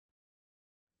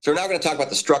So we're now going to talk about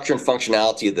the structure and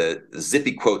functionality of the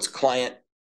ZippyQuotes client,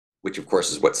 which of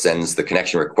course is what sends the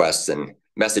connection requests and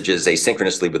messages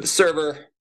asynchronously with the server.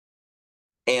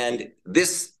 And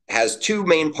this has two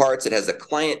main parts. It has a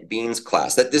client beans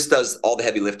class. This does all the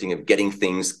heavy lifting of getting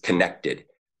things connected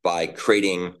by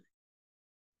creating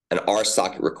an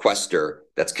RSocket requester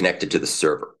that's connected to the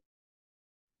server.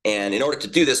 And in order to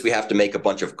do this, we have to make a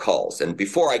bunch of calls. And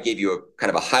before I gave you a kind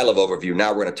of a high-level overview, now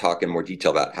we're going to talk in more detail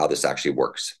about how this actually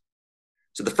works.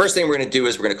 So the first thing we're going to do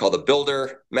is we're going to call the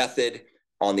builder method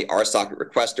on the RSocket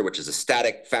requester, which is a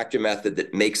static factory method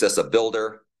that makes us a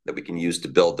builder that we can use to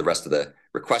build the rest of the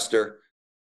requester.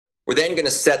 We're then going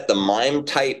to set the MIME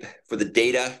type for the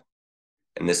data.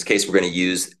 In this case, we're going to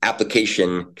use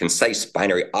application concise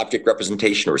binary object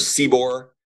representation, or CBOR.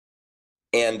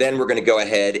 And then we're going to go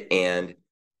ahead and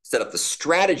set up the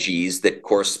strategies that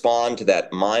correspond to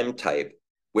that MIME type,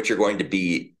 which are going to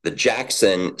be the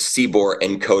Jackson CBOR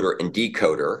encoder and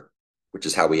decoder, which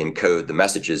is how we encode the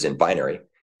messages in binary.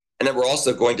 And then we're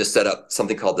also going to set up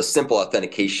something called the simple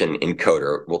authentication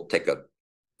encoder. We'll take a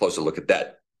closer look at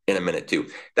that in a minute too.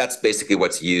 That's basically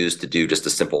what's used to do just a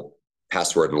simple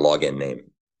password and login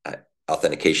name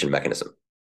authentication mechanism.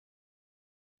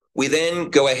 We then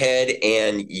go ahead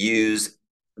and use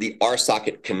the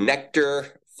RSocket connector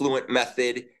fluent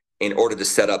method in order to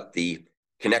set up the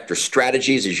connector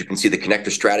strategies. As you can see, the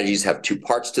connector strategies have two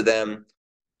parts to them.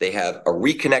 They have a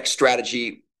reconnect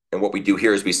strategy. And what we do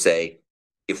here is we say,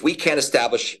 if we can't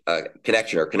establish a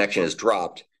connection or connection is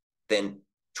dropped, then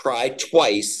try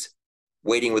twice,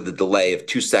 waiting with a delay of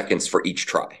 2 seconds for each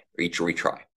try or each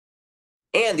retry.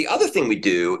 And the other thing we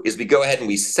do is we go ahead and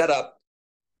we set up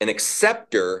an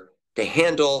acceptor to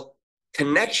handle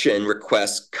connection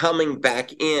requests coming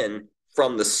back in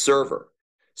from the server.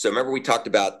 So remember we talked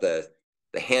about the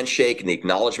handshake and the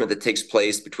acknowledgement that takes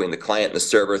place between the client and the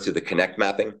server through the connect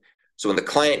mapping. So when the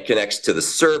client connects to the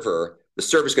server is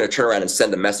going to turn around and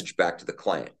send a message back to the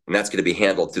client. And that's going to be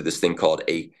handled through this thing called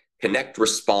a connect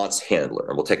response handler.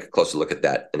 And we'll take a closer look at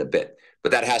that in a bit.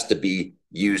 But that has to be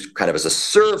used kind of as a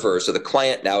server. So the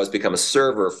client now has become a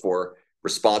server for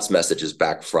response messages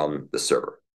back from the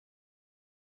server.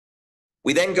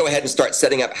 We then go ahead and start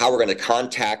setting up how we're going to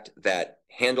contact that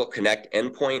handle connect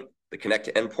endpoint, the connect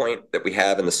endpoint that we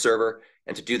have in the server.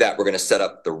 And to do that, we're going to set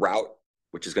up the route,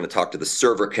 which is going to talk to the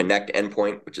server connect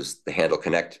endpoint, which is the handle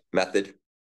connect method.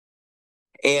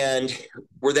 And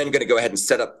we're then going to go ahead and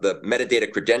set up the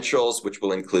metadata credentials, which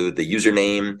will include the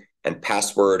username and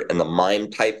password and the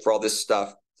MIME type for all this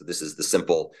stuff. So this is the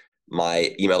simple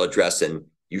my email address and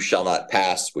you shall not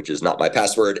pass, which is not my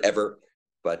password ever,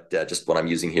 but just what I'm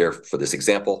using here for this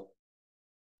example.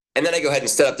 And then I go ahead and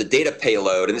set up the data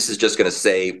payload. And this is just going to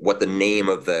say what the name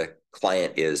of the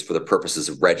client is for the purposes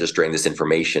of registering this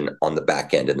information on the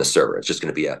back end in the server. It's just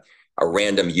going to be a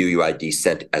random UUID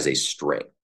sent as a string.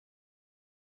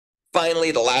 Finally,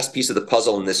 the last piece of the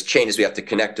puzzle in this chain is we have to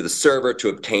connect to the server to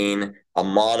obtain a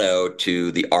mono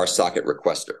to the RSocket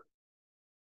requester.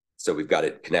 So we've got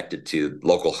it connected to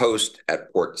localhost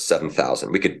at port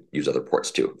 7000. We could use other ports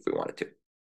too if we wanted to.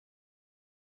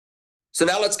 So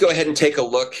now let's go ahead and take a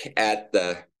look at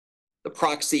the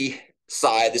proxy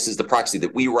side. This is the proxy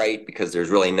that we write because there's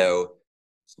really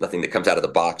nothing that comes out of the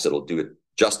box that'll do it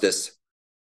justice.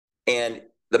 And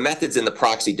the methods in the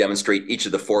proxy demonstrate each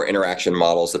of the 4 interaction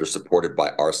models that are supported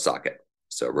by RSocket.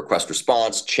 So request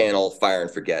response, channel, fire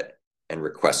and forget, and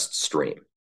request stream.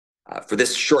 For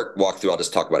this short walkthrough, I'll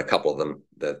just talk about a couple of them.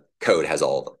 The code has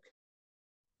all of them.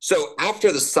 So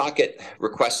after the socket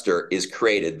requester is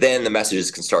created, then the messages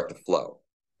can start to flow.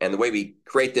 And the way we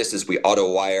create this is we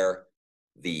auto-wire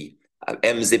the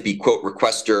mZippyQuote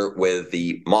requester with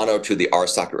the mono to the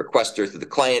RSocket requester through the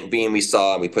client bean we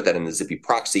saw, and we put that in the Zippy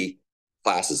proxy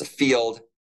class as a field.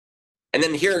 And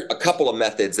then here are a couple of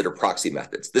methods that are proxy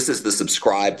methods. This is the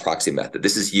subscribe proxy method.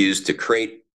 This is used to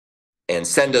create and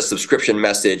send a subscription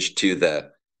message to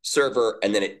the server,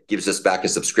 and then it gives us back a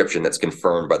subscription that's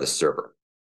confirmed by the server.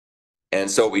 And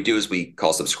so what we do is we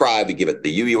call subscribe, we give it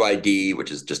the UUID,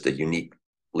 which is just a unique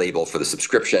label for the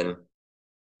subscription.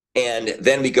 And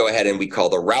then we go ahead and we call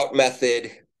the route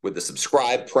method with the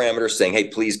subscribe parameter saying, hey,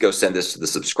 please go send this to the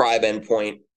subscribe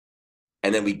endpoint.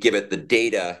 And then we give it the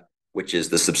data, which is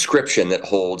the subscription that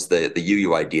holds the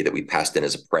UUID that we passed in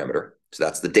as a parameter. So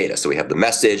that's the data. So we have the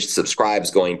message,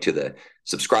 subscribes going to the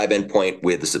subscribe endpoint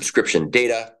with the subscription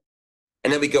data.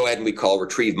 And then we go ahead and we call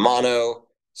retrieve mono,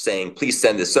 saying, please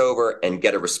send this over and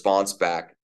get a response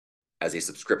back as a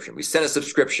subscription. We send a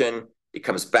subscription, it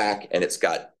comes back, and it's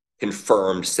got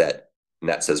confirmed set, and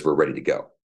that says we're ready to go.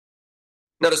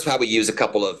 Notice how we use a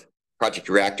couple of project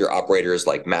reactor operators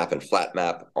like map and flat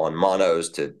map on monos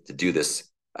to do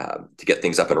this, to get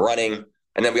things up and running.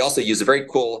 And then we also use a very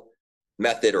cool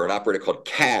method or an operator called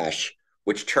cache,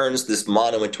 which turns this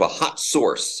mono into a hot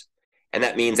source. And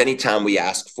that means anytime we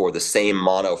ask for the same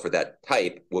mono for that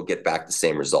type, we'll get back the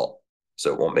same result.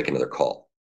 So it won't make another call.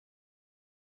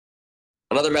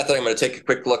 Another method I'm going to take a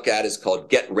quick look at is called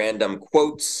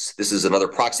getRandomQuotes. This is another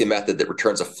proxy method that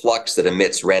returns a flux that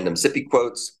emits random zippy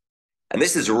quotes. And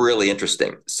this is really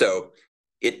interesting. So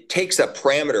it takes a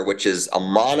parameter, which is a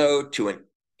mono to an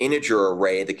integer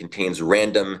array that contains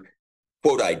random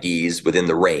quote IDs within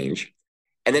the range.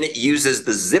 And then it uses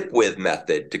the zipwith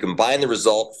method to combine the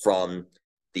result from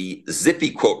the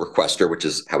zippy quote requester, which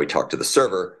is how we talk to the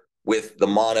server, with the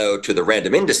mono to the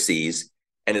random indices.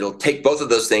 And it'll take both of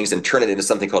those things and turn it into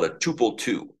something called a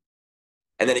tuple2.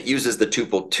 And then it uses the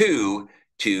tuple2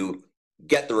 to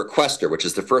get the requester, which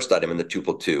is the first item in the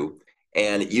tuple2.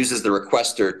 And it uses the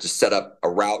requester to set up a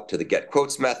route to the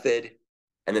getQuotes method.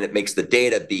 And then it makes the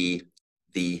data be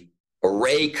the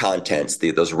array contents,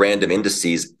 those random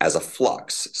indices, as a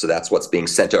flux. So that's what's being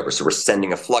sent over. So we're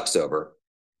sending a flux over,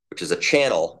 which is a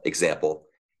channel example.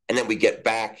 And then we get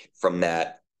back from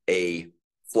that a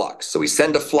flux. So we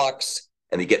send a flux,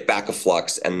 and we get back a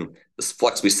flux, and the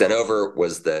flux we sent over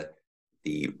was the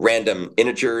random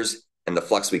integers, and the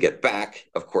flux we get back,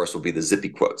 of course, will be the zippy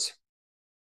quotes.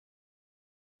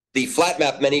 The flat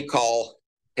map many call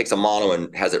takes a mono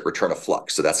and has it return a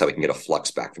flux, so that's how we can get a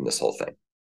flux back from this whole thing.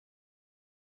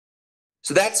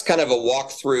 So that's kind of a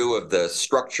walkthrough of the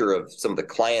structure of some of the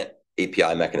client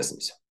API mechanisms.